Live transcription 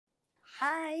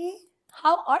Hi.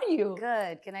 How are you?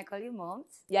 Good. Can I call you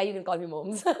Moms? Yeah, you can call me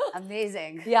Moms.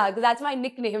 Amazing. Yeah, because that's my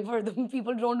nickname for the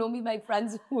people who don't know me. My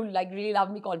friends who like really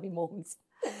love me call me Moms.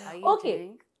 How are you Okay,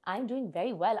 doing? I'm doing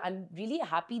very well. I'm really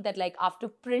happy that like after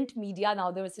print media,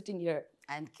 now they were sitting here.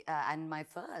 And my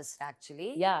first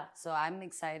actually. Yeah. So I'm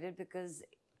excited because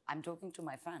I'm talking to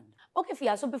my friend. Okay,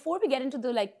 Feeha. So before we get into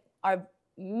the like our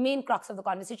main crux of the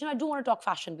conversation, I do want to talk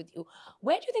fashion with you.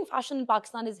 Where do you think fashion in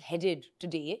Pakistan is headed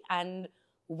today, and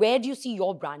where do you see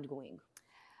your brand going?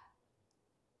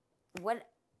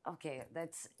 Okay,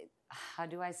 how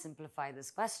do I simplify this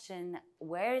question?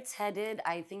 Where it's headed,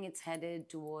 I think it's headed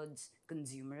towards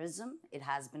consumerism. It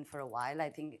has been for a while. I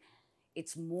think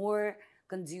it's more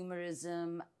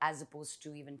consumerism as opposed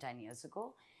to even 10 years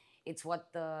ago. It's what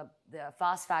the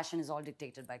fast fashion is all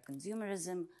dictated by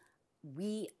consumerism.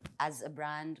 We as a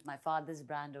brand, my father's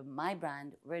brand or my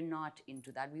brand, we're not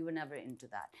into that. We were never into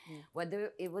that.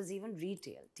 Whether it was even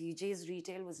retail, TJ's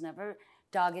retail was never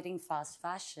targeting fast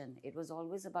fashion. It was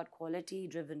always about quality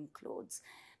driven clothes,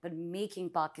 but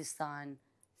making Pakistan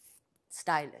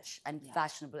stylish and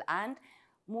fashionable and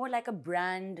more like a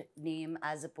brand name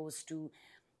as opposed to,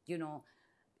 you know,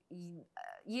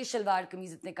 ye shalwar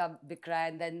kameez itne ka bik raha hai,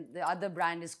 and then the other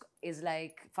brand is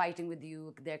like fighting with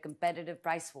you, their competitive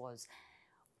price wars.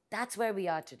 That's where we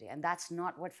are today, and that's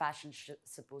not what fashion is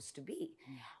supposed to be.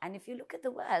 And if you look at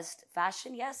the West,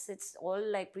 fashion, yes, it's all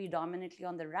like predominantly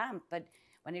on the ramp, but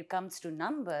when it comes to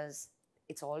numbers,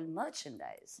 it's all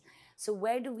merchandise. So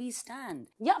where do we stand?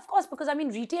 Yeah, of course, because I mean,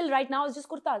 retail right now is just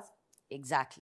kurtas. Exactly.